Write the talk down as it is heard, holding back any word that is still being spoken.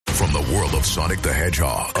From the world of Sonic the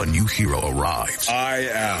Hedgehog, a new hero arrives. I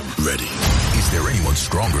am ready. Is there anyone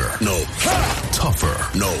stronger? No. Ha!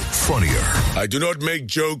 Tougher? No. Funnier? I do not make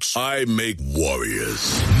jokes. I make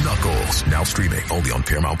warriors. Knuckles, now streaming only on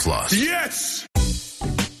Paramount Plus. Yes!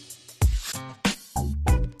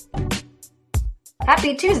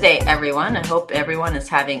 Happy Tuesday, everyone. I hope everyone is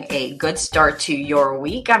having a good start to your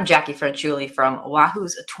week. I'm Jackie Franchuli from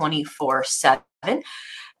Wahoo's 24/7,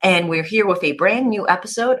 and we're here with a brand new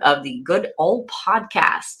episode of the Good Old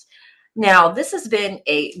Podcast. Now, this has been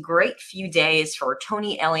a great few days for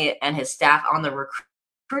Tony Elliott and his staff on the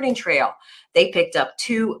recruiting trail. They picked up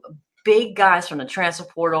two big guys from the transfer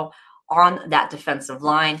portal on that defensive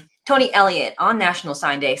line. Tony Elliott on National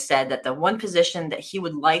Sign Day said that the one position that he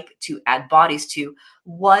would like to add bodies to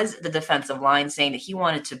was the defensive line, saying that he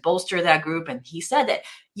wanted to bolster that group. And he said that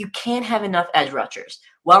you can't have enough edge rushers.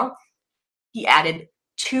 Well, he added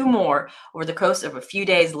two more over the course of a few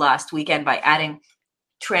days last weekend by adding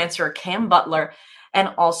transfer Cam Butler and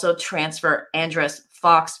also transfer Andres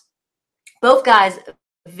Fox. Both guys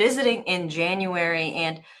visiting in January,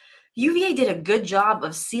 and UVA did a good job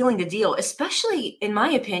of sealing the deal, especially, in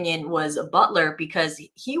my opinion, was Butler, because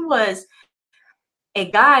he was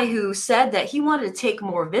a guy who said that he wanted to take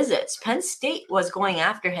more visits. Penn State was going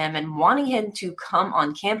after him and wanting him to come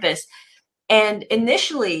on campus. And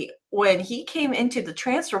initially, when he came into the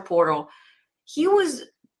transfer portal, he was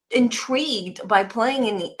intrigued by playing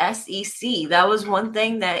in the SEC. That was one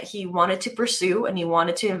thing that he wanted to pursue, and he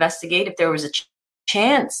wanted to investigate if there was a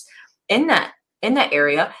chance in that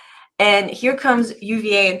area. And here comes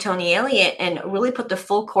UVA and Tony Elliott and really put the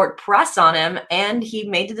full court press on him. And he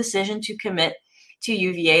made the decision to commit to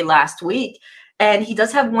UVA last week. And he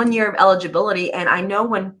does have 1 year of eligibility. And I know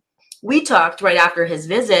when we talked right after his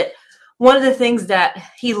visit, one of the things that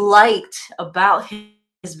he liked about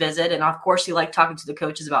his visit, and of course he liked talking to the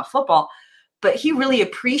coaches about football, but he really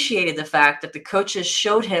appreciated the fact that the coaches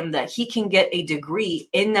showed him that he can get a degree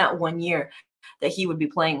in that 1 year that he would be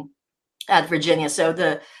playing at Virginia. So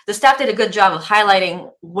the staff did a good job of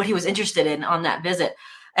highlighting what he was interested in on that visit.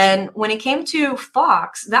 And when it came to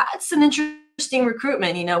Fox, that's an interesting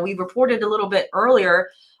recruitment. You know, we reported a little bit earlier,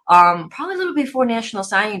 probably a little before National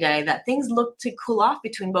Signing Day, that things looked to cool off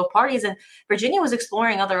between both parties, and Virginia was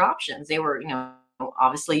exploring other options. They were,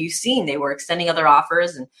 obviously you've seen they were extending other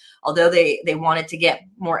offers, and although they wanted to get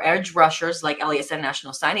more edge rushers, like Elliott said,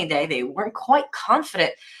 National Signing Day, they weren't quite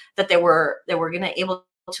confident that they were going to able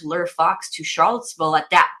to lure Fox to Charlottesville at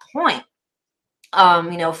that point.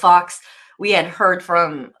 Fox, we had heard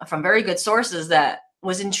from very good sources that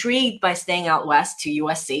was intrigued by staying out west to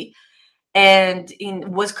USC and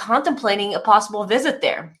was contemplating a possible visit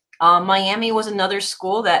there. Miami was another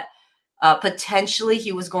school that potentially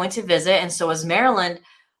he was going to visit, and so was Maryland.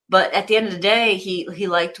 But at the end of the day, he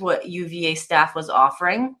liked what UVA staff was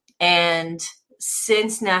offering. And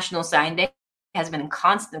since National Signing Day, has been in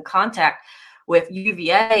constant contact with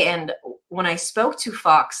UVA. And when I spoke to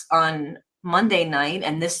Fox on Monday night,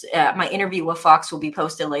 and this my interview with Fox will be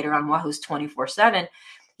posted later on Wahoo's 24/7,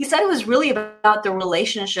 he said it was really about the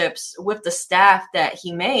relationships with the staff that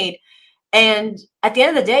he made. And at the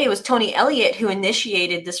end of the day, it was Tony Elliott who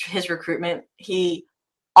initiated his recruitment. He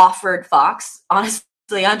offered Fox,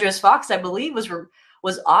 honestly, Andres Fox, I believe,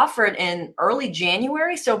 was offered in early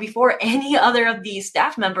January. So before any other of these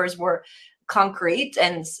staff members were concrete,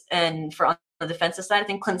 and for on the defensive side, I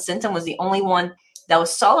think Clint Sinton was the only one that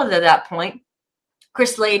was solid at that point.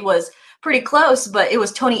 Chris Slade was pretty close, but it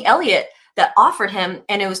was Tony Elliott that offered him,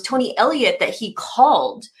 and it was Tony Elliott that he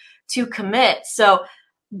called to commit. So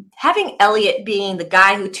having Elliott being the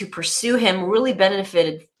guy who to pursue him really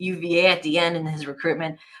benefited UVA at the end in his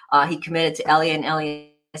recruitment. He committed to Elliott, and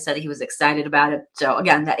Elliott said he was excited about it. So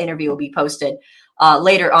again, that interview will be posted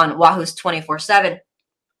later on Wahoo's 24/7.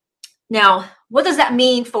 Now, what does that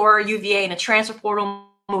mean for UVA in a transfer portal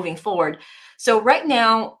moving forward? So right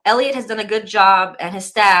now, Elliott has done a good job, and his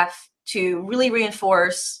staff, to really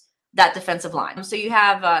reinforce that defensive line. So you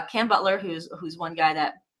have Cam Butler, who's one guy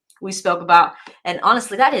that we spoke about. And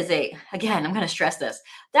honestly, that is again, I'm going to stress this,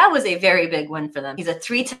 that was a very big win for them. He's a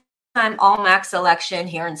 3-time All-MAC selection.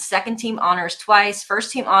 He earned second-team honors twice,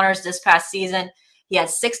 first-team honors this past season. He had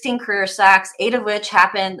 16 career sacks, 8 of which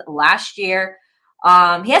happened last year.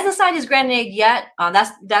 He hasn't signed his grenade yet.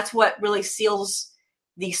 That's what really seals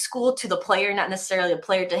the school to the player, not necessarily the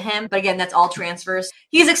player to him. But again, that's all transfers.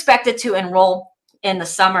 He's expected to enroll in the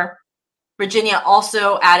summer. Virginia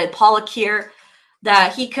also added Paula Keir,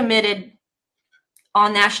 that he committed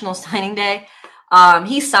on National Signing Day.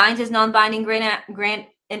 He signed his non-binding grant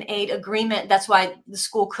and aid agreement. That's why the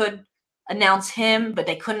school could announce him, but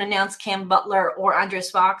they couldn't announce Cam Butler or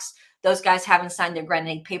Andres Fox. Those guys haven't signed their grad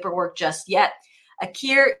A paperwork just yet.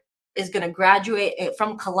 Akir is going to graduate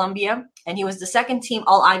from Columbia, and he was the second team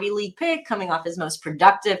All Ivy League pick coming off his most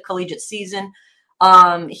productive collegiate season.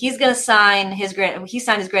 He's going to sign his grad. He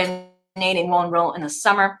signed his grad and will enroll in the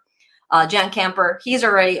summer. Jan Camper, he's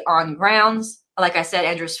already on grounds. Like I said,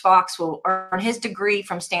 Andrews Fox will earn his degree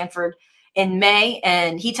from Stanford in May,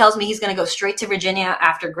 and he tells me he's going to go straight to Virginia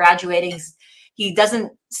after graduating. He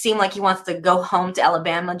doesn't seem like he wants to go home to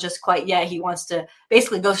Alabama just quite yet. He wants to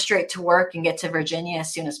basically go straight to work and get to Virginia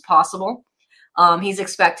as soon as possible. He's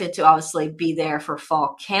expected to obviously be there for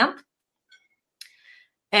fall camp.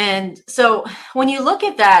 And so when you look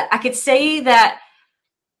at that, I could say that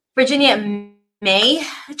Virginia may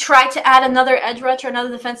try to add another edge rush or another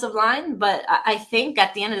defensive line, but I think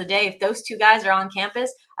at the end of the day, if those two guys are on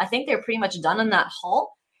campus, I think they're pretty much done in that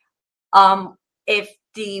haul. If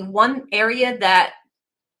the one area that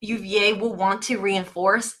UVA will want to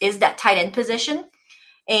reinforce is that tight end position.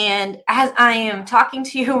 And as I am talking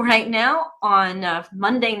to you right now on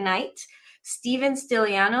Monday night, Steven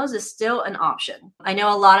Stylianos is still an option. I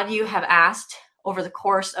know a lot of you have asked over the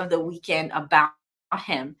course of the weekend about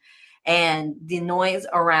him and the noise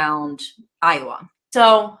around Iowa.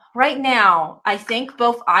 So right now, I think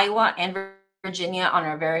both Iowa and Virginia are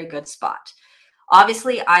in a very good spot.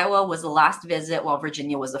 Obviously, Iowa was the last visit while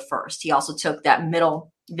Virginia was the first. He also took that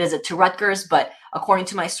middle visit to Rutgers, but according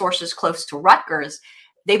to my sources close to Rutgers,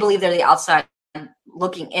 they believe they're the outside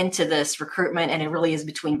looking into this recruitment, and it really is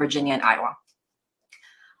between Virginia and Iowa.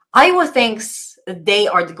 Iowa thinks they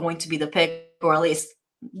are going to be the pick, or at least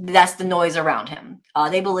that's the noise around him.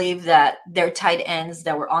 They believe that their tight ends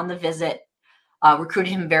that were on the visit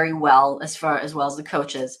recruited him very well, as well as the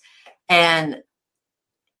coaches, and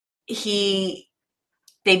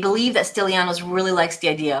they believe that Stylianos really likes the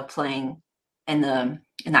idea of playing in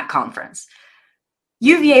that conference.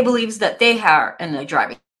 UVA believes that they are in the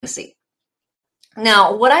driving seat.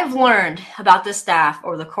 Now, what I've learned about this staff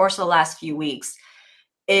over the course of the last few weeks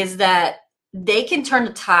is that they can turn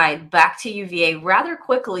the tide back to UVA rather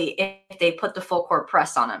quickly if they put the full court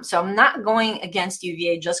press on them. So I'm not going against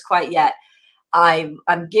UVA just quite yet. I'm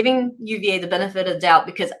giving UVA the benefit of the doubt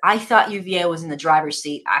because I thought UVA was in the driver's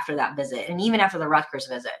seat after that visit, and even after the Rutgers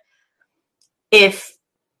visit. If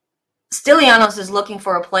Stylianos is looking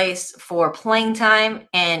for a place for playing time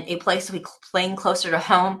and a place to be playing closer to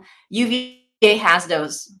home, UVA has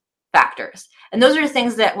those factors. And those are the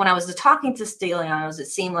things that when I was talking to Stylianos, it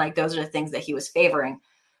seemed like those are the things that he was favoring.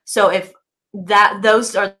 So if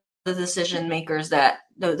those are the decision makers, that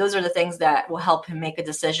those are the things that will help him make a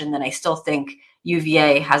decision, then I still think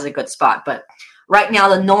UVA has a good spot. But right now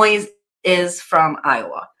the noise is from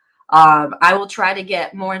Iowa. I will try to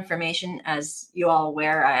get more information. As you all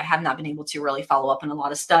aware, I have not been able to really follow up on a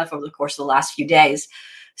lot of stuff over the course of the last few days.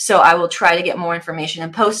 So I will try to get more information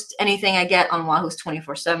and post anything I get on Wahoo's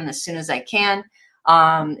 24/7 as soon as I can.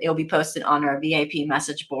 It'll be posted on our VIP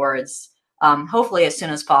message boards, hopefully as soon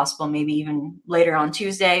as possible, maybe even later on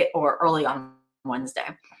Tuesday or early on Wednesday.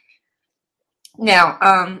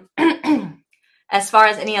 Now, as far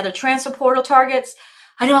as any other transfer portal targets,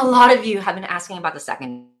 I know a lot of you have been asking about the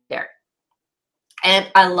secondary.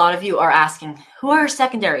 And a lot of you are asking, who are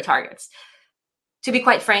secondary targets? To be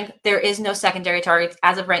quite frank, there is no secondary targets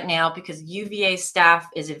as of right now because UVA staff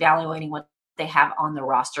is evaluating what they have on the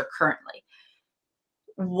roster currently.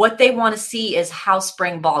 What they want to see is how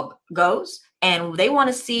spring ball goes, and they want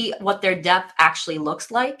to see what their depth actually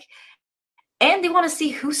looks like, and they want to see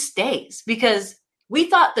who stays, because we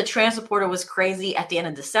thought the transfer portal was crazy at the end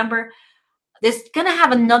of December. There's going to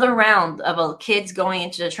have another round of kids going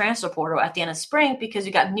into the transfer portal at the end of spring because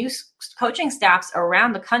you got new coaching staffs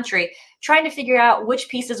around the country trying to figure out which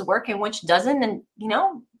pieces work and which doesn't. And,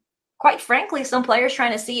 quite frankly, some players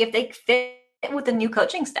trying to see if they fit with the new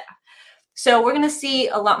coaching staff. So we're going to see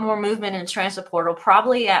a lot more movement in the transfer portal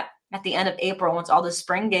probably at the end of April once all the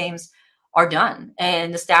spring games are done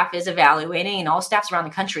and the staff is evaluating, and all staffs around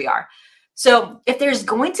the country are. So if there's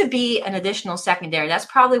going to be an additional secondary, that's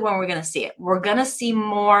probably when we're going to see it. We're going to see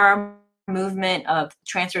more movement of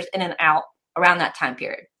transfers in and out around that time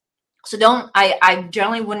period. So I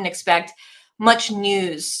generally wouldn't expect much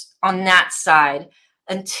news on that side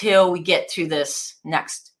until we get through this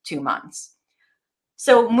next 2 months.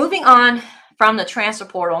 So moving on from the transfer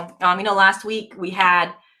portal, last week we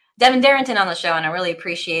had Devin Darrington on the show, and I really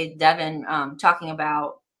appreciate Devin talking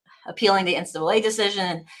about appealing the NCAA decision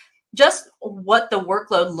and just what the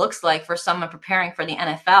workload looks like for someone preparing for the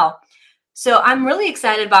NFL. So I'm really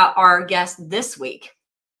excited about our guest this week.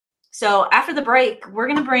 So after the break, we're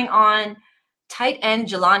going to bring on tight end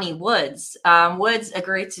Jelani Woods. Woods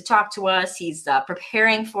agreed to talk to us. He's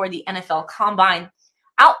preparing for the NFL Combine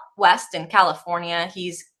out west in California.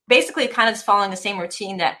 He's basically kind of following the same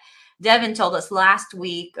routine that Devin told us last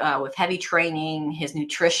week with heavy training, his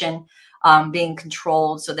nutrition being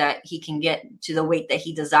controlled so that he can get to the weight that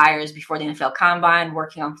he desires before the NFL Combine,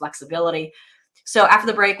 working on flexibility. So after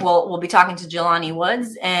the break, we'll be talking to Jelani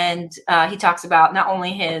Woods, and he talks about not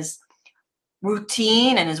only his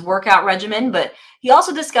routine and his workout regimen, but he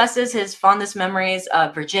also discusses his fondest memories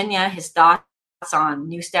of Virginia, his thoughts on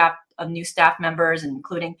new staff members,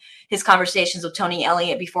 including his conversations with Tony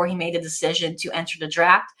Elliott before he made the decision to enter the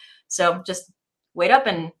draft. So just wait up,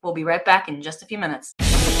 and we'll be right back in just a few minutes.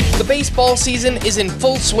 The baseball season is in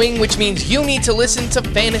full swing, which means you need to listen to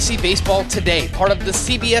Fantasy Baseball Today, part of the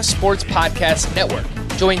CBS Sports Podcast Network.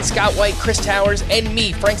 Join Scott White, Chris Towers, and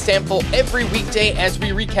me, Frank Stample, every weekday as we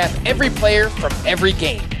recap every player from every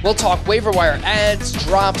game. We'll talk waiver wire ads,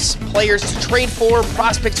 drops, players to trade for,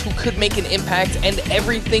 prospects who could make an impact, and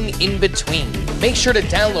everything in between. Make sure to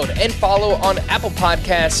download and follow on Apple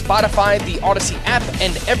Podcasts, Spotify, the Odyssey app,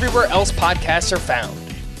 and everywhere else podcasts are found.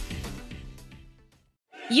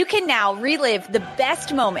 You can now relive the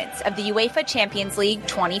best moments of the UEFA Champions League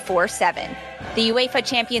 24/7. The UEFA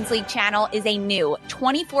Champions League channel is a new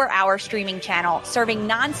 24-hour streaming channel serving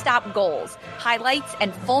non-stop goals, highlights,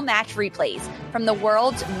 and full match replays from the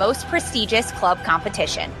world's most prestigious club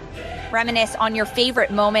competition. Reminisce on your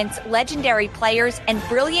favorite moments, legendary players, and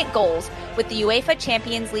brilliant goals with the UEFA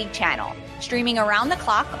Champions League channel, streaming around the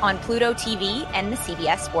clock on Pluto TV and the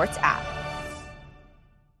CBS Sports app.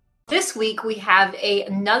 This week, we have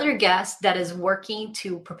another guest that is working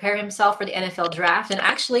to prepare himself for the NFL draft. And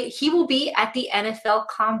actually, he will be at the NFL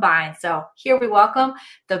Combine. So here we welcome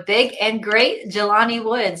the big and great Jelani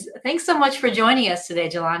Woods. Thanks so much for joining us today,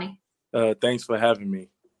 Jelani. Thanks for having me.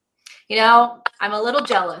 You know, I'm a little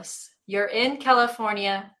jealous. You're in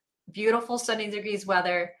California, beautiful 70 degrees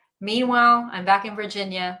weather. Meanwhile, I'm back in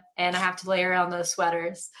Virginia, and I have to layer on those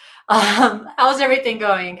sweaters. How's everything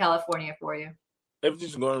going in California for you?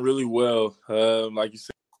 Everything's going really well. Like you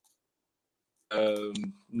said,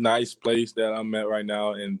 nice place that I'm at right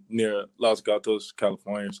now and near Los Gatos,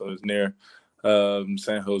 California. So it's near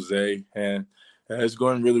San Jose, and it's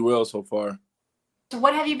going really well so far. So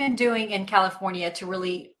what have you been doing in California to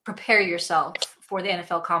really prepare yourself for the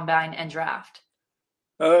NFL Combine and draft?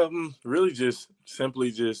 Really just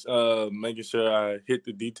simply making sure I hit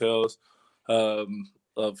the details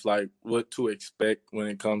of like what to expect when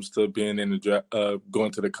it comes to being in the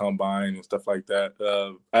going to the combine and stuff like that.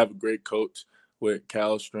 I have a great coach with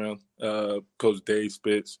Cal Strength, Coach Dave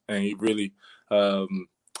Spitz, and he really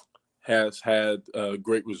has had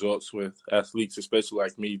great results with athletes, especially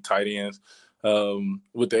like me, tight ends.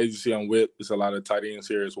 With the agency I'm with, there's a lot of tight ends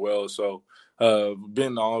here as well. So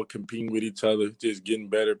been all competing with each other, just getting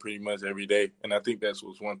better pretty much every day. And I think that's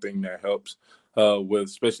what's one thing that helps with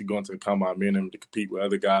especially going to the combine, being able to compete with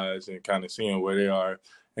other guys and kind of seeing where they are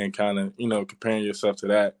and kind of, comparing yourself to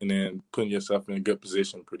that and then putting yourself in a good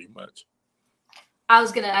position pretty much. I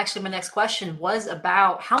was going to actually, my next question was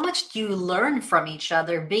about how much do you learn from each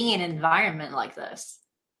other being in an environment like this?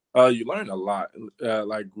 You learn a lot.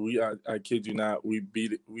 I kid you not, we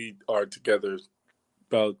are together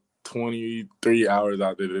about 23 hours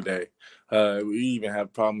out of the day. We even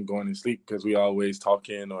have problem going to sleep because we always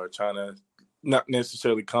talking or trying to not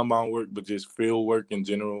necessarily combine work, but just field work in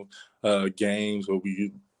general, games where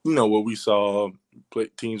we, what we saw,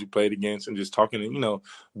 teams we played against, and just talking and,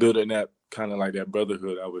 building that kind of like that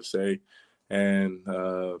brotherhood, I would say. And,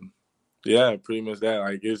 yeah, pretty much that.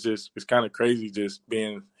 Like, it's kind of crazy just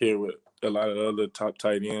being here with a lot of other top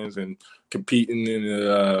tight ends and competing in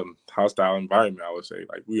a hostile environment, I would say.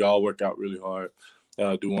 Like, we all work out really hard,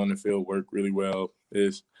 do on the field work really well.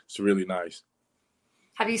 It's really nice.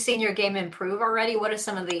 Have you seen your game improve already? What are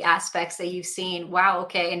some of the aspects that you've seen? Wow,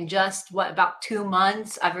 okay, in just, about 2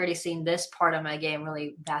 months, I've already seen this part of my game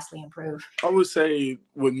really vastly improve. I would say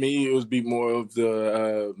with me, it would be more of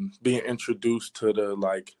the being introduced to the,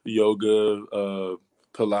 like, yoga,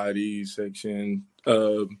 Pilates section,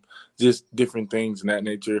 just different things in that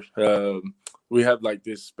nature. We have, like,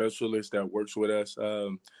 this specialist that works with us.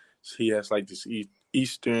 He has, like, this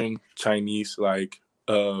Eastern Chinese, like,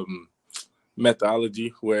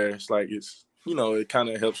 methodology where it's like it kind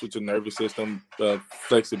of helps with your nervous system,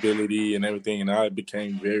 flexibility and everything. And I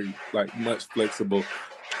became very much flexible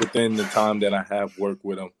within the time that I have worked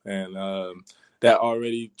with him. And that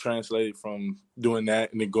already translated from doing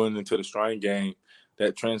that and then going into the strength game.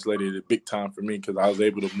 That translated a big time for me because I was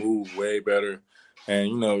able to move way better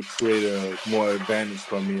and, create a more advantage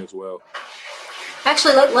for me as well.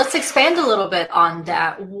 Actually, let's expand a little bit on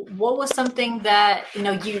that. What was something that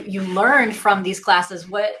you learned from these classes?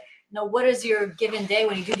 What is your given day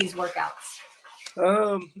when you do these workouts?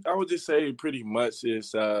 I would just say pretty much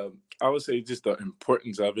is I would say just the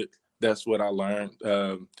importance of it. That's what I learned.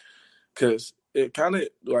 Because it kind of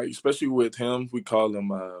like, especially with him, we call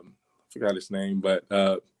him I forgot his name, but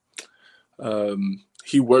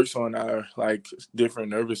he works on our like different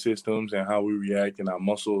nervous systems and how we react in our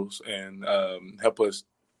muscles, and help us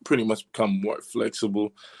pretty much become more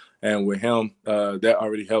flexible. And with him, that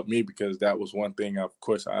already helped me, because that was one thing. Of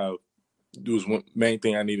course, it was one main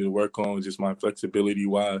thing I needed to work on, was just my flexibility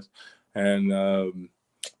wise, and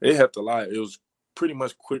it helped a lot. It was pretty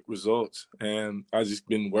much quick results, and I just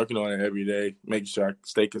been working on it every day, making sure I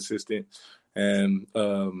stay consistent, and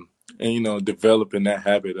developing that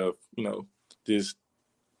habit of just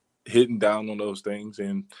hitting down on those things,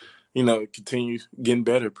 and continue getting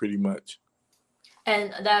better pretty much.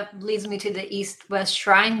 And that leads me to the East-West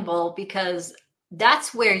Shrine Bowl, because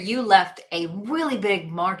that's where you left a really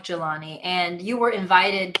big mark, Jelani, and you were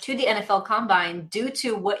invited to the NFL Combine due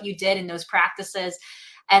to what you did in those practices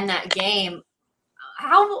and that game.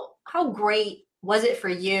 How great was it for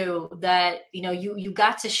you that you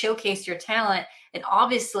got to showcase your talent, and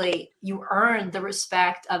obviously you earned the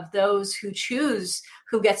respect of those who choose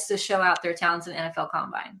who gets to show out their talents in NFL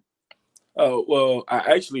Combine? Oh, well,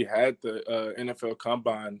 I actually had the NFL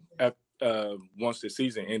Combine once the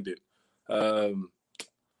season ended. Um,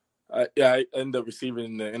 I ended up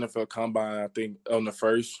receiving the NFL Combine, I think, on the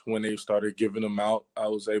first, when they started giving them out. I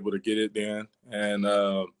was able to get it then. And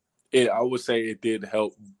I would say it did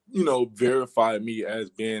help, verify me as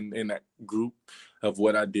being in that group of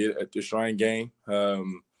what I did at the Shrine game.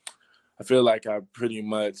 I feel like I pretty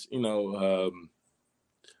much,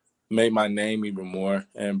 made my name even more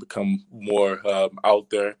and become more out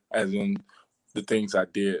there, as in the things I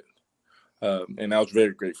did. And I was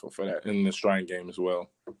very grateful for that in the Shrine game as well.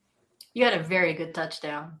 You had a very good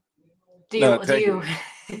touchdown. Do No, you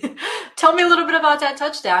tell me a little bit about that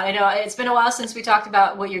touchdown? I know it's been a while since we talked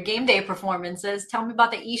about what your game day performance is. Tell me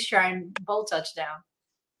about the East Shrine Bowl touchdown.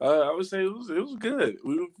 I would say it was good.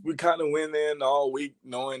 We kind of went in all week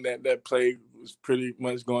knowing that play was pretty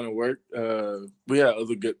much going to work. We had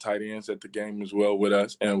other good tight ends at the game as well with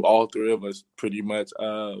us, and all three of us pretty much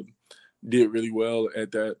did really well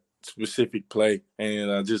at that specific play,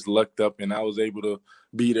 and I just lucked up, and I was able to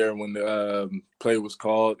be there when the play was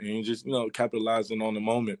called, and just capitalizing on the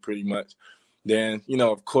moment pretty much. Then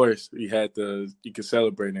of course you could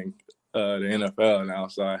celebrate in the NFL now,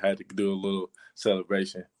 so I had to do a little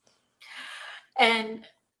celebration. And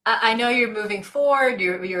I know you're moving forward.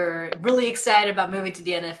 You're really excited about moving to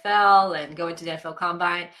the NFL and going to the NFL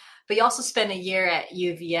Combine, but you also spent a year at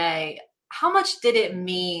UVA. How much did it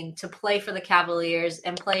mean to play for the Cavaliers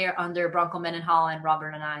and play under Bronco Mendenhall and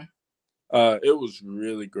Robert and I? It was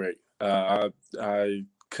really great. I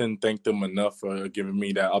couldn't thank them enough for giving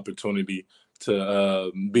me that opportunity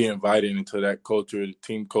to be invited into that culture, the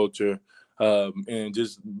team culture, and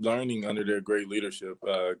just learning under their great leadership.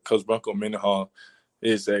 Coach Bronco Mendenhall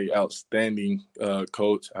is a outstanding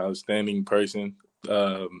coach, outstanding person,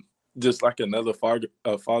 just like another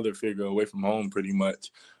father figure away from home, pretty much.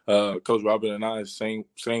 Coach Robert and I, same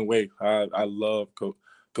way. I love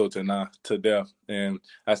Coach and I to death, and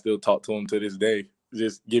I still talk to him to this day.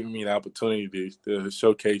 Just giving me the opportunity to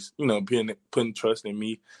showcase, putting trust in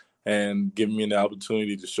me, and giving me the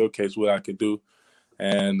opportunity to showcase what I could do.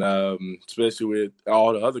 And especially with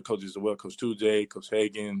all the other coaches as well, Coach 2J, Coach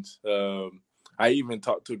Higgins. I even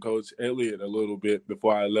talked to Coach Elliott a little bit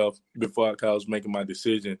before I left, before I was making my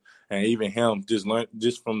decision. And even him, just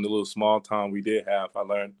from the little small time we did have, I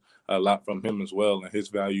learned a lot from him as well, and his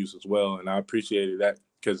values as well. And I appreciated that,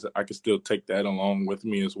 because I could still take that along with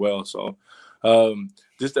me as well. So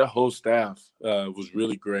just that whole staff was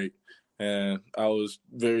really great. And I was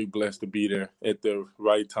very blessed to be there at the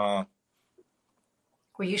right time.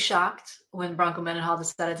 Were you shocked when Bronco Mendenhall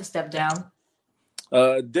decided to step down?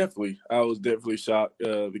 Definitely. I was definitely shocked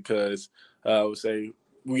because I would say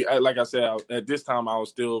like I said, at this time I was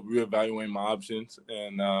still reevaluating my options.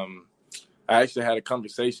 And I actually had a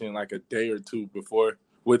conversation like a day or two before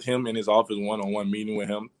with him in his office, one-on-one meeting with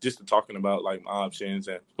him, just talking about like my options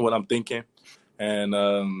and what I'm thinking. And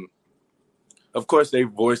of course, they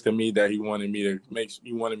voiced to me that he wanted me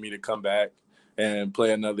to come back and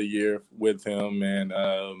play another year with him. And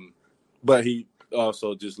but he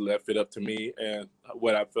also just left it up to me and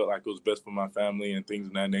what I felt like was best for my family and things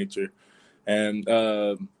of that nature. And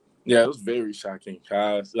it was very shocking.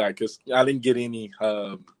 Cause I didn't get any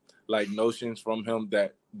notions from him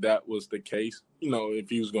that was the case, if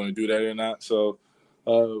he was going to do that or not. So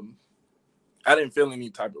I didn't feel any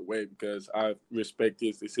type of way because I respect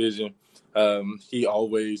his decision. He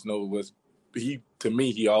always knows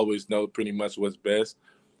he always knows pretty much what's best.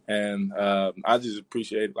 And I just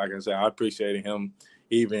appreciate, like I said, I appreciated him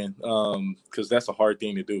even because that's a hard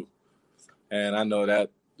thing to do. And I know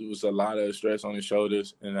that it was a lot of stress on his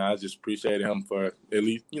shoulders, and I just appreciated him for at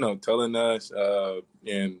least, telling us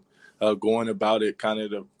and going about it kind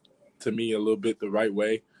of to me a little bit the right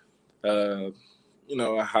way.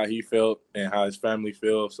 How he felt and how his family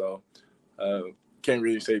feels. So can't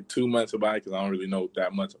really say too much about it because I don't really know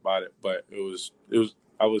that much about it. But it was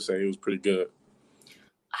I would say it was pretty good.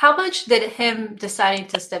 How much did him deciding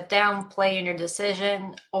to step down play in your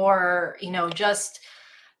decision, or just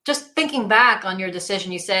thinking back on your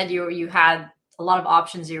decision? You said you had a lot of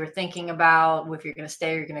options you were thinking about if you're going to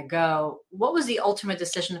stay or you're going to go. What was the ultimate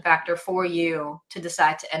decision factor for you to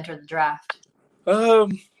decide to enter the draft?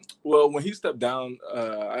 Well, when he stepped down,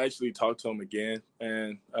 I actually talked to him again,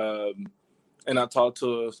 and I talked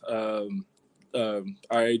to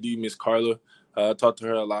our AD, Miss Carla. I talked to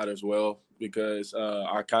her a lot as well because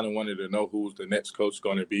I kind of wanted to know who was the next coach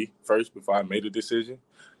going to be first before I made a decision.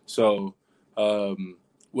 So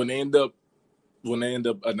when they end up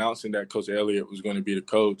announcing that Coach Elliott was going to be the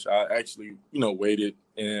coach, I actually waited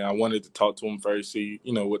and I wanted to talk to him first, see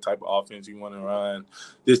what type of offense he want to run,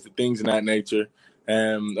 just the things in that nature.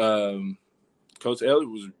 And Coach Elliott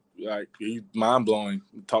was he's mind blowing.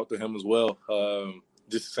 Talked to him as well,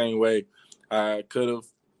 just the same way. I could have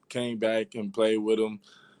came back and played with him,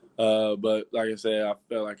 but like I said, I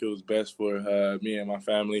felt like it was best for me and my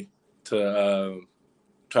family to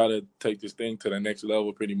try to take this thing to the next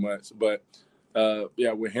level, pretty much. But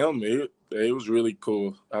with him, it was really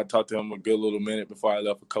cool. I talked to him a good little minute before I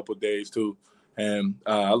left, a couple of days too, and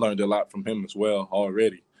I learned a lot from him as well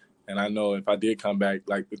already. And I know if I did come back,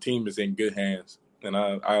 the team is in good hands, and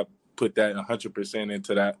I put that 100%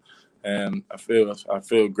 into that, and I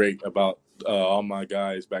feel great about all my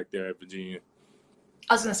guys back there at Virginia.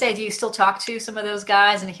 I was going to say, do you still talk to some of those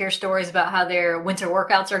guys and hear stories about how their winter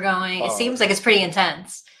workouts are going? It seems like it's pretty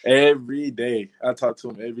intense. Every day. I talk to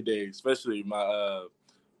them every day, especially my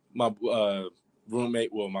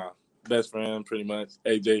roommate, my best friend, pretty much,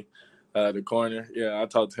 AJ, the corner. Yeah, I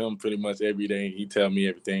talk to him pretty much every day. He tell me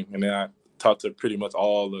everything. And then I talk to pretty much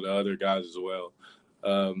all of the other guys as well.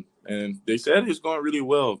 And they said it's going really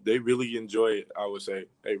well. They really enjoy it, I would say.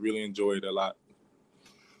 They really enjoy it a lot.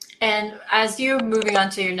 And as you're moving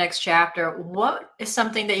on to your next chapter, what is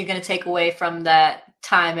something that you're going to take away from that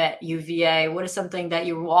time at UVA? What is something that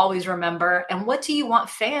you will always remember? And what do you want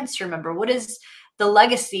fans to remember? What is the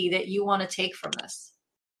legacy that you want to take from this?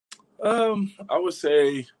 I would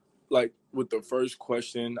say, with the first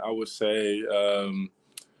question, I would say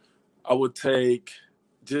I would take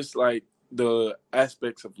just the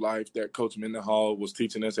aspects of life that Coach Mendenhall was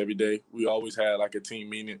teaching us every day. We always had a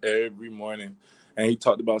team meeting every morning. And he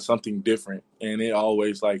talked about something different, and it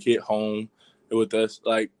always hit home with us.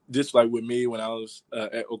 Just with me when I was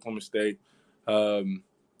at Oklahoma State, it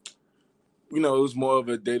was more of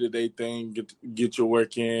a day-to-day thing. Get your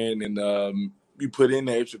work in, and you put in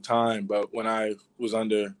the extra time. But when I was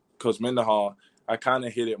under Coach Mendenhall, I kind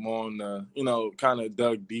of hit it more on the, kind of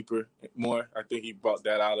dug deeper more. I think he brought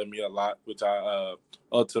that out of me a lot, which I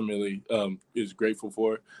ultimately is grateful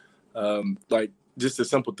for. Just a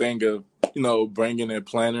simple thing of, bringing a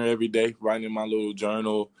planner every day, writing my little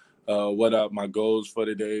journal, what are my goals for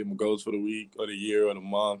the day, my goals for the week or the year or the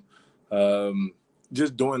month.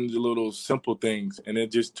 Just doing the little simple things. And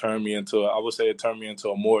it just turned me into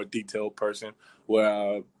a more detailed person where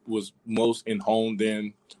I was most in home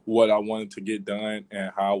than what I wanted to get done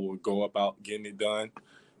and how I would go about getting it done.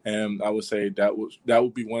 And I would say that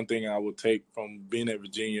would be one thing I would take from being at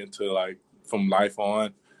Virginia to from life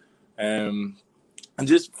on. And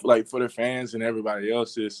just for the fans and everybody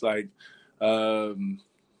else, it's that's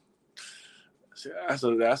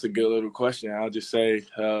a good little question. I'll just say,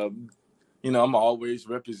 I'm always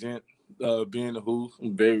represent being a Who.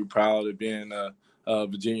 I'm very proud of being a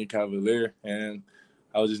Virginia Cavalier, and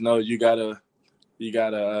I just know you gotta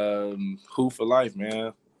Who for life,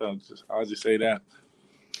 man. I'll just say that.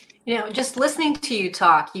 Just listening to you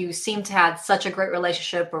talk, you seem to have such a great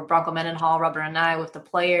relationship with Bronco Mendenhall, Robert and I, with the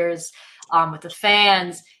players, with the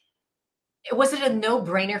fans. Was it a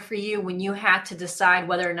no-brainer for you when you had to decide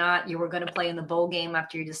whether or not you were going to play in the bowl game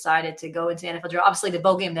after you decided to go into the NFL draft? Obviously, the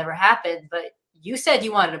bowl game never happened, but you said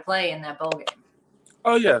you wanted to play in that bowl game.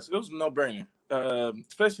 Oh, yes. It was a no-brainer,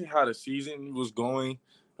 especially how the season was going.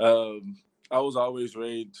 I was always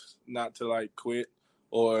ready not to, quit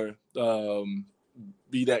or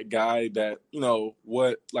be that guy that,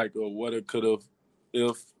 what it could have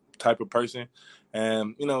if type of person.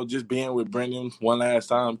 And, just being with Brendan one last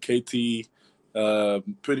time, KT, Billy,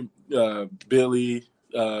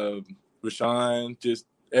 Rashawn, just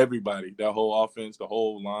everybody, that whole offense, the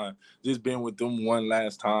whole line, just being with them one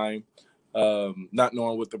last time, not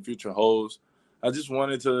knowing what the future holds. I just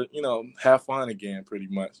wanted to, have fun again, pretty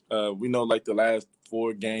much. We know like the last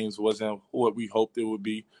 4 games wasn't what we hoped it would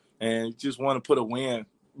be, and just want to put a win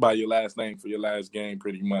by your last name for your last game,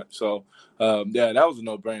 pretty much. So, that was a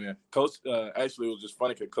no-brainer. Coach, actually, it was just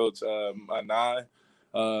funny because Coach Anai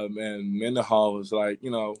and Mendenhall was like,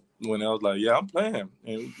 when I was like, yeah, I'm playing.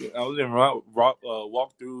 And I was in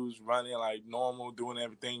walkthroughs, running like normal, doing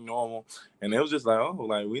everything normal. And it was just like,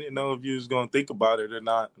 we didn't know if you was going to think about it or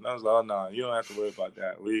not. And I was like, oh, no, you don't have to worry about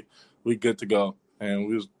that. We good to go. And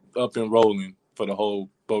we was up and rolling for the whole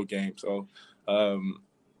boat game. So,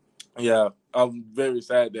 I'm very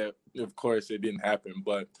sad that, of course, it didn't happen.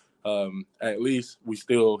 But at least we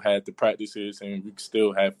still had the practices and we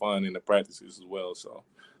still had fun in the practices as well. So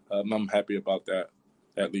I'm happy about that,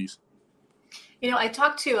 at least. I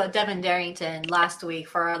talked to Devin Darrington last week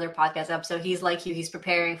for our other podcast episode. He's like you. He's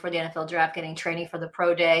preparing for the NFL draft, getting training for the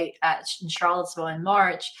pro day in Charlottesville in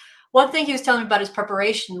March. One thing he was telling me about his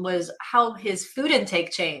preparation was how his food intake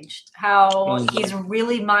changed, how he's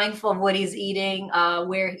really mindful of what he's eating,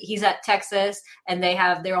 where he's at Texas and they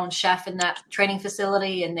have their own chef in that training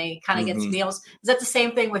facility and they kind of get meals. Is that the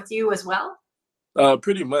same thing with you as well?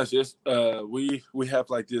 Pretty much. It's, we have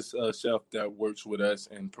like this chef that works with us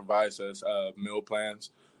and provides us meal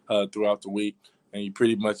plans throughout the week. And you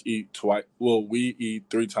pretty much eat twice. Well, we eat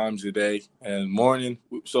 3 times a day and morning.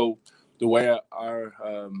 So the way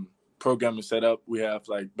our program is set up, we have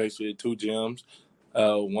like basically 2 gyms.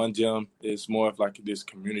 One gym is more of like this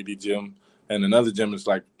community gym, and another gym is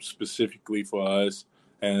like specifically for us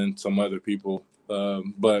and some other people.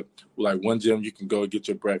 But like one gym, you can go get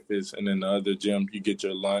your breakfast, and then the other gym, you get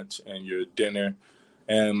your lunch and your dinner,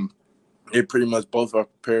 and it pretty much both are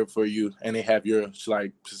prepared for you, and they have your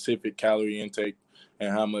like specific calorie intake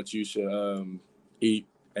and how much you should eat.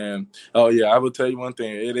 And I will tell you one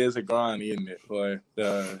thing: it is a grind eating it. Boy,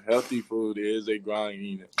 the healthy food is a grind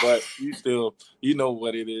eating it, but you still,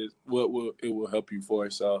 what it is, it will help you for.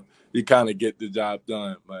 So you kind of get the job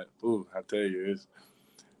done. But I tell you,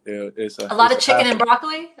 it's a lot of chicken and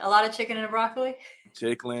broccoli. A lot of chicken and broccoli.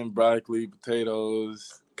 Chicken, broccoli,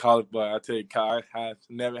 potatoes, cauliflower. I tell you, I have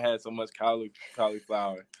never had so much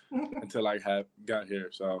cauliflower until I got here.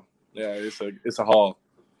 So yeah, it's a haul.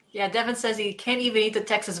 Yeah, Devin says he can't even eat the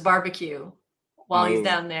Texas barbecue while he's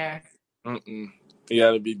down there. You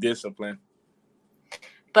got to be disciplined.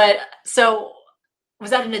 But so was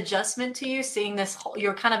that an adjustment to you, seeing this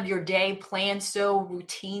your day planned so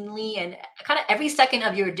routinely, and kind of every second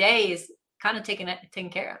of your day is kind of taken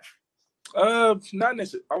care of? Not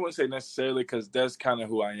necessarily. I wouldn't say necessarily, because that's kind of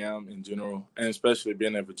who I am in general, and especially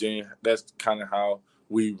being at Virginia, that's kind of how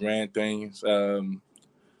we ran things.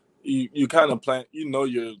 You kind of plan,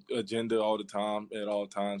 your agenda all the time, at all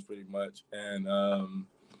times, pretty much. And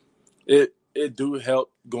it do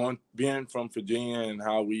help being from Virginia and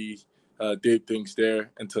how we did things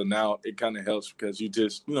there until now. It kind of helps because you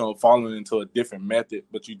just, following into a different method,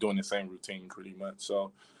 but you're doing the same routine pretty much.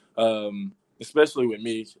 So, especially with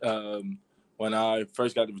me, when I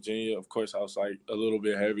first got to Virginia, of course, I was like a little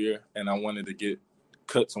bit heavier and I wanted to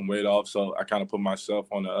cut some weight off. So I kind of put myself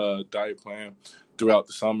on a diet plan throughout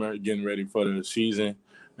the summer, getting ready for the season,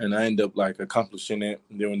 and I ended up like accomplishing it.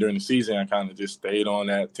 And then during the season, I kind of just stayed on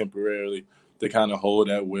that temporarily to kind of hold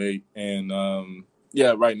that weight. And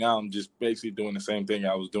right now I'm just basically doing the same thing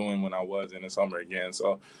I was doing when I was in the summer again.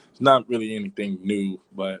 So it's not really anything new,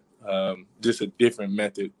 but just a different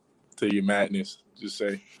method to your madness, just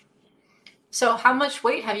say. So how much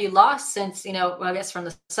weight have you lost since, I guess from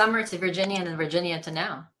the summer to Virginia and then Virginia to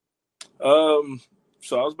now?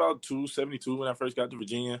 So I was about 272 when I first got to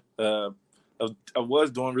Virginia. I was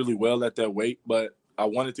doing really well at that weight, but I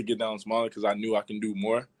wanted to get down smaller because I knew I can do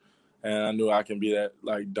more. And I knew I can be that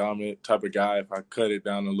like dominant type of guy if I cut it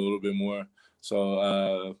down a little bit more. So,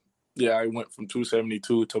 I went from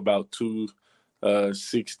 272 to about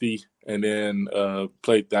 260 and then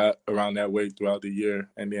played that around that weight throughout the year.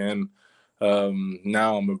 And then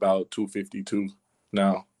now I'm about 252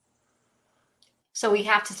 now. So we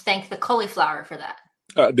have to thank the cauliflower for that.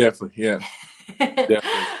 Definitely, yeah. Definitely.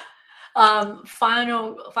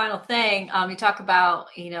 Final thing, you talk about,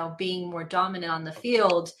 being more dominant on the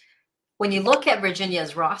field. When you look at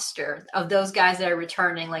Virginia's roster of those guys that are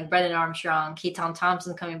returning, like Brendan Armstrong, Keaton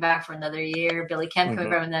Thompson coming back for another year, Billy Kemp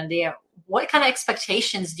coming back for another year, what kind of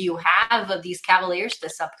expectations do you have of these Cavaliers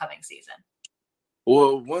this upcoming season?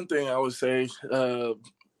 Well, one thing I would say,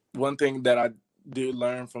 one thing that I did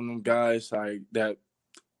learn from them guys, like that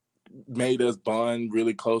made us bond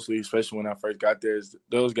really closely, especially when I first got there, is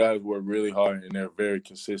those guys work really hard and they're very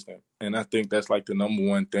consistent. And I think that's like the number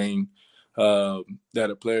one thing that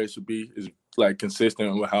a player should be, is like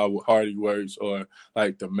consistent with how hard he works, or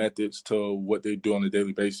like the methods to what they do on a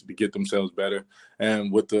daily basis to get themselves better.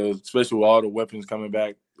 And especially with all the weapons coming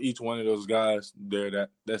back, each one of those guys,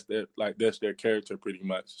 that's their character pretty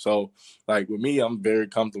much. So like with me, I'm very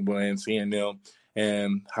comfortable in seeing them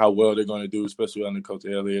and how well they're going to do, especially under Coach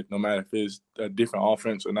Elliott. No matter if it's a different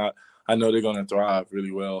offense or not, I know they're going to thrive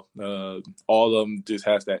really well. All of them just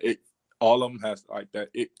has that it. All of them has like that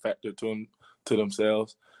it factor to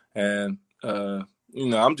themselves, and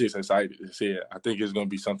I'm just excited to see it. I think it's going to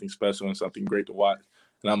be something special and something great to watch.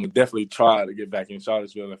 And I'm gonna definitely try to get back in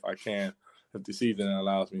Charlottesville if I can, if the season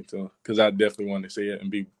allows me to, because I definitely want to see it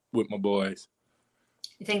and be with my boys.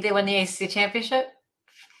 You think they win the ACC championship?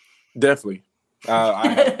 Definitely. I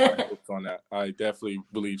have high hopes on that. I definitely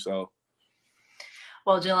believe so.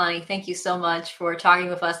 Well, Jelani, thank you so much for talking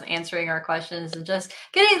with us and answering our questions and just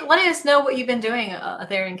letting us know what you've been doing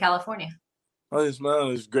there in California. Oh,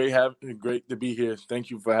 it's great to be here. Thank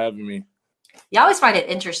you for having me. You always find it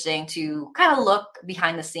interesting to kind of look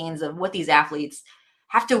behind the scenes of what these athletes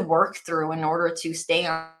have to work through in order to stay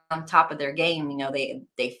on top of their game. You know,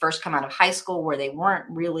 they first come out of high school where they weren't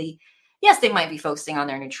really, yes, they might be focusing on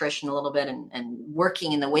their nutrition a little bit and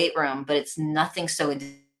working in the weight room, but it's nothing so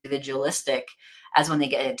individualistic as when they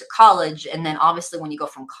get into college. And then obviously when you go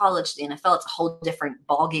from college to the NFL, it's a whole different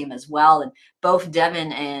ball game as well. And both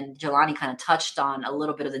Devin and Jelani kind of touched on a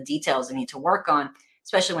little bit of the details they need to work on,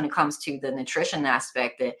 especially when it comes to the nutrition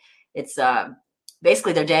aspect. It's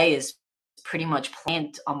basically their day is pretty much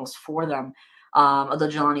planned almost for them. Although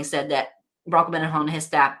Jelani said that Bronco Benetton and his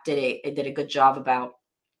staff did a good job about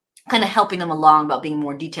kind of helping them along, about being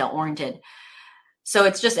more detail oriented. So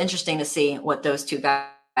it's just interesting to see what those two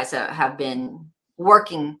guys have been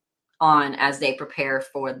working on as they prepare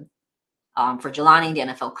for Jelani, the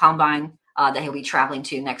NFL Combine that he'll be traveling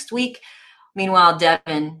to next week. Meanwhile,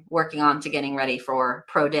 Devin working on to getting ready for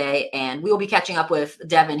Pro Day, and we will be catching up with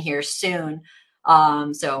Devin here soon.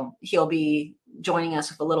 So he'll be joining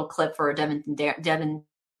us with a little clip for Devin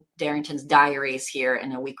Darrington's diaries here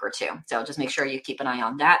in a week or two. So just make sure you keep an eye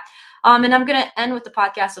on that. And I'm going to end with the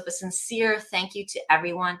podcast with a sincere thank you to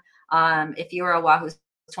everyone. If you are a Wahoo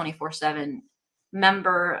 24/7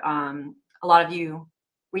 member, a lot of you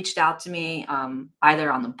reached out to me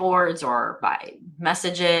either on the boards or by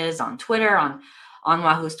messages on Twitter on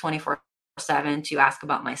Wahoo's 24/7 to ask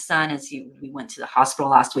about my son as we went to the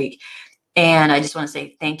hospital last week. And I just want to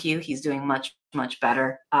say thank you. He's doing much, much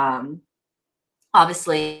better.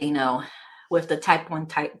 Obviously, you know, with the type 1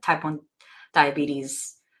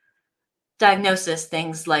 diabetes diagnosis,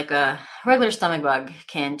 things like a regular stomach bug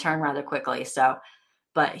can turn rather quickly. So,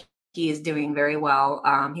 but he is doing very well.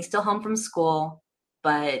 He's still home from school,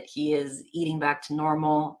 but he is eating back to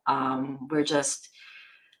normal. We're just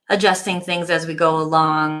adjusting things as we go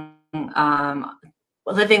along.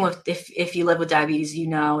 Living with, if you live with diabetes, you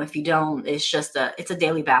know, if you don't, it's a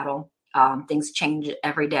daily battle. Things change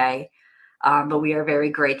every day. But we are very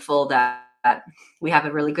grateful that we have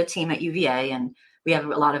a really good team at UVA, and we have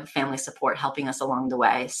a lot of family support helping us along the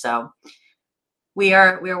way. So we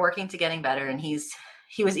are working to getting better, and he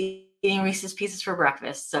was eating Reese's Pieces for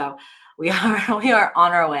breakfast. So we are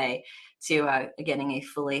on our way to getting a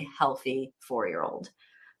fully healthy 4-year-old.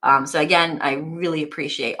 So again, I really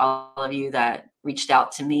appreciate all of you that reached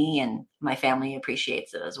out to me, and my family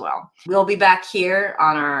appreciates it as well. We'll be back here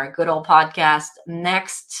on our good old podcast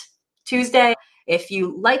next Tuesday. If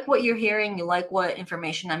you like what you're hearing, you like what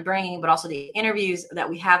information I'm bringing, but also the interviews that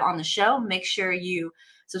we have on the show, make sure you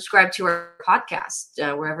subscribe to our podcast.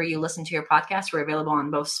 Wherever you listen to your podcast, we're available on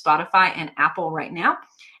both Spotify and Apple right now.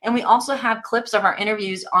 And we also have clips of our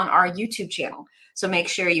interviews on our YouTube channel. So make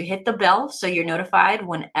sure you hit the bell so you're notified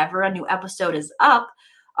whenever a new episode is up,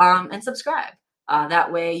 and subscribe.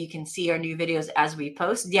 That way you can see our new videos as we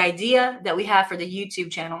post. The idea that we have for the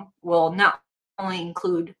YouTube channel will not only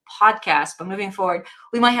include podcasts, but moving forward,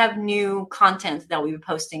 we might have new content that we'll be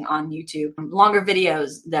posting on YouTube, longer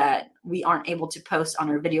videos that we aren't able to post on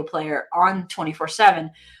our video player on 24/7.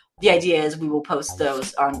 The idea is we will post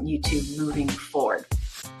those on YouTube moving forward,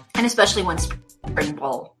 and especially when spring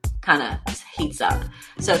ball kind of heats up.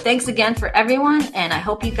 So thanks again for everyone, and I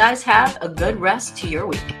hope you guys have a good rest to your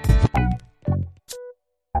week.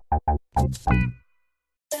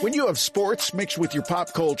 When you have sports mixed with your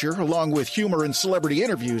pop culture, along with humor and celebrity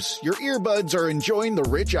interviews, your earbuds are enjoying The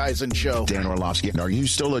Rich Eisen Show. Dan Orlovsky, are you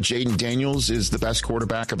still a Jaden Daniels is the best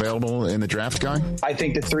quarterback available in the draft guy? I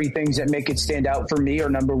think the three things that make it stand out for me are,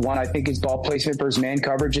 number one, I think his ball placement versus man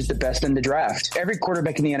coverage is the best in the draft. Every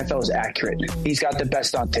quarterback in the NFL is accurate. He's got the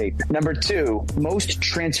best on tape. Number two, most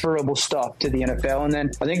transferable stuff to the NFL. And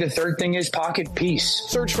then I think the third thing is pocket peace.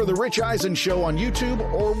 Search for The Rich Eisen Show on YouTube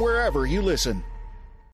or wherever you listen.